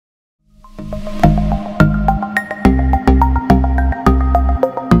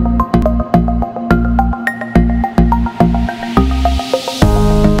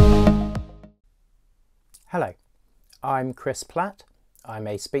I'm Chris Platt. I'm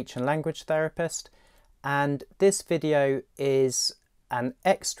a speech and language therapist, and this video is an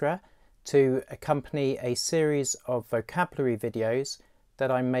extra to accompany a series of vocabulary videos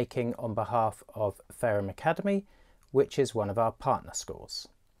that I'm making on behalf of Fareham Academy, which is one of our partner schools.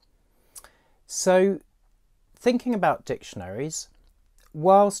 So, thinking about dictionaries,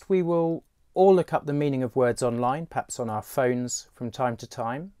 whilst we will all look up the meaning of words online, perhaps on our phones from time to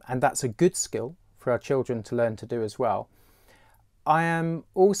time, and that's a good skill for our children to learn to do as well, I am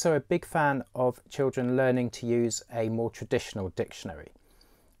also a big fan of children learning to use a more traditional dictionary.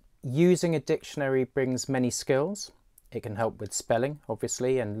 Using a dictionary brings many skills. It can help with spelling,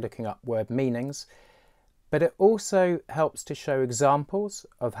 obviously, and looking up word meanings, but it also helps to show examples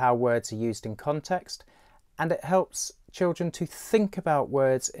of how words are used in context, and it helps children to think about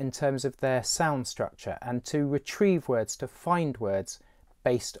words in terms of their sound structure and to retrieve words, to find words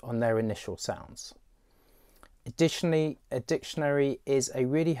based on their initial sounds. Additionally, a dictionary is a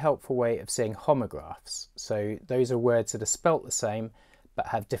really helpful way of seeing homographs. So those are words that are spelt the same but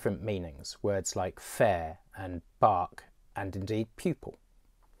have different meanings. Words like fair and bark and indeed pupil.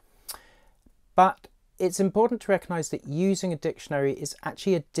 But it's important to recognise that using a dictionary is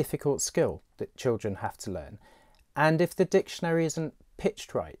actually a difficult skill that children have to learn. And if the dictionary isn't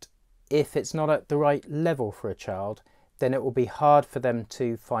pitched right, if it's not at the right level for a child, then it will be hard for them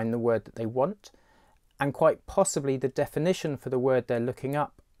to find the word that they want, and quite possibly the definition for the word they're looking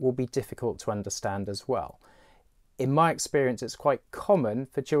up will be difficult to understand as well. In my experience, it's quite common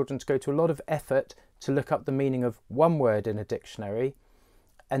for children to go to a lot of effort to look up the meaning of one word in a dictionary,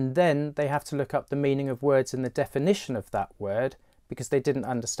 and then they have to look up the meaning of words in the definition of that word because they didn't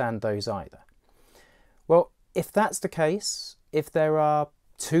understand those either. Well, if that's the case, if there are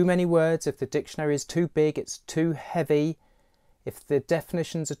too many words, if the dictionary is too big, it's too heavy, if the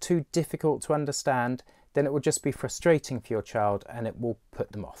definitions are too difficult to understand, then it will just be frustrating for your child and it will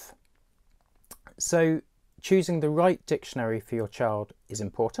put them off. So choosing the right dictionary for your child is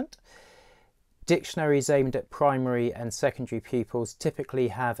important. Dictionaries aimed at primary and secondary pupils typically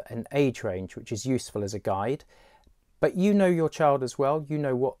have an age range which is useful as a guide, but you know your child as well, you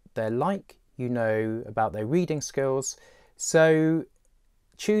know what they're like, you know about their reading skills, so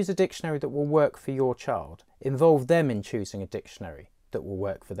choose a dictionary that will work for your child. Involve them in choosing a dictionary that will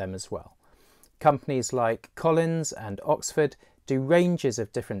work for them as well. Companies like Collins and Oxford do ranges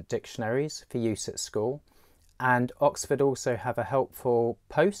of different dictionaries for use at school, and Oxford also have a helpful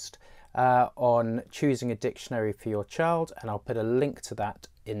post on choosing a dictionary for your child, and I'll put a link to that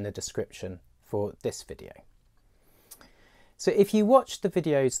in the description for this video. So if you watch the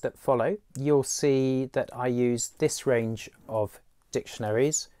videos that follow, you'll see that I use this range of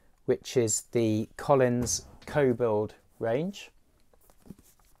dictionaries, which is the Collins COBUILD range.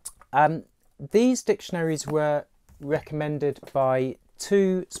 These dictionaries were recommended by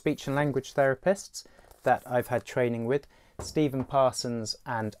two speech and language therapists that I've had training with, Stephen Parsons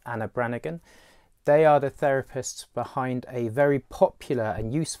and Anna Brannigan. They are the therapists behind a very popular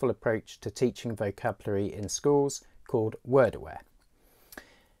and useful approach to teaching vocabulary in schools called WordAware.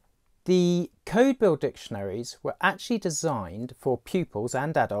 The COBUILD dictionaries were actually designed for pupils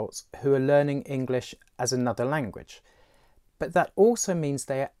and adults who are learning English as another language, but that also means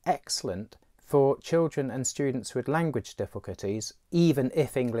they are excellent for children and students with language difficulties, even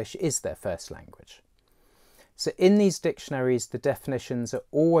if English is their first language. So in these dictionaries, the definitions are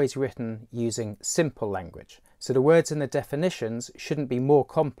always written using simple language. So the words in the definitions shouldn't be more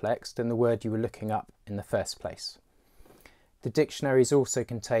complex than the word you were looking up in the first place. The dictionaries also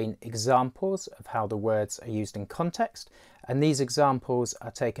contain examples of how the words are used in context, and these examples are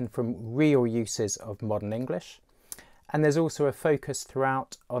taken from real uses of modern English. And there's also a focus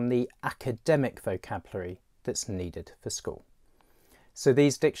throughout on the academic vocabulary that's needed for school. So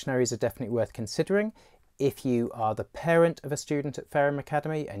these dictionaries are definitely worth considering. If you are the parent of a student at Fareham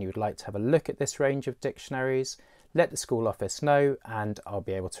Academy and you would like to have a look at this range of dictionaries, let the school office know and I'll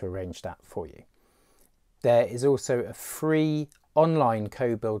be able to arrange that for you. There is also a free online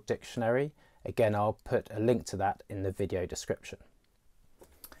COBUILD dictionary. Again, I'll put a link to that in the video description.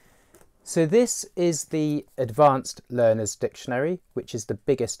 So this is the Advanced Learners Dictionary, which is the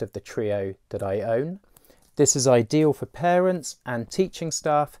biggest of the trio that I own. This is ideal for parents and teaching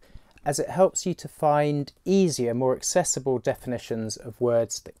staff as it helps you to find easier, more accessible definitions of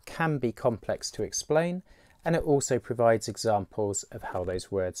words that can be complex to explain, and it also provides examples of how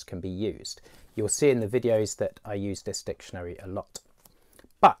those words can be used. You'll see in the videos that I use this dictionary a lot.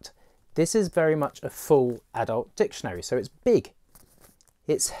 But this is very much a full adult dictionary, so it's big,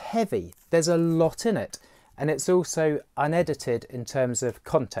 it's heavy, there's a lot in it, and it's also unedited in terms of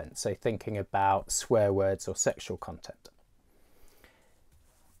content, so thinking about swear words or sexual content.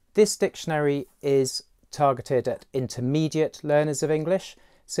 This dictionary is targeted at intermediate learners of English.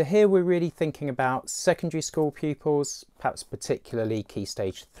 So here we're really thinking about secondary school pupils, perhaps particularly Key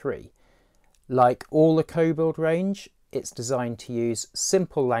Stage 3. Like all the COBUILD range, it's designed to use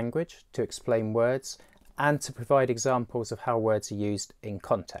simple language to explain words and to provide examples of how words are used in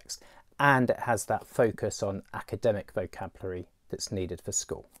context. And it has that focus on academic vocabulary that's needed for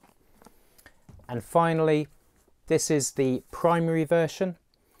school. And finally, this is the primary version.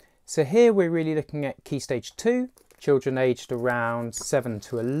 So here we're really looking at Key Stage 2, children aged around 7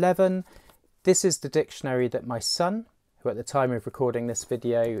 to 11. This is the dictionary that my son, who at the time of recording this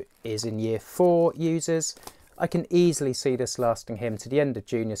video is in Year 4, uses. I can easily see this lasting him to the end of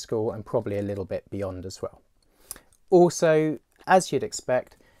junior school and probably a little bit beyond as well. Also, as you'd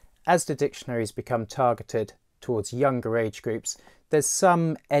expect, as the dictionaries become targeted towards younger age groups, there's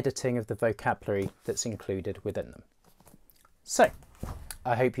some editing of the vocabulary that's included within them. So,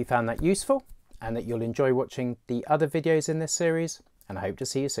 I hope you found that useful and that you'll enjoy watching the other videos in this series, and I hope to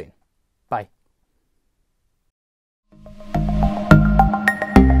see you soon. Bye.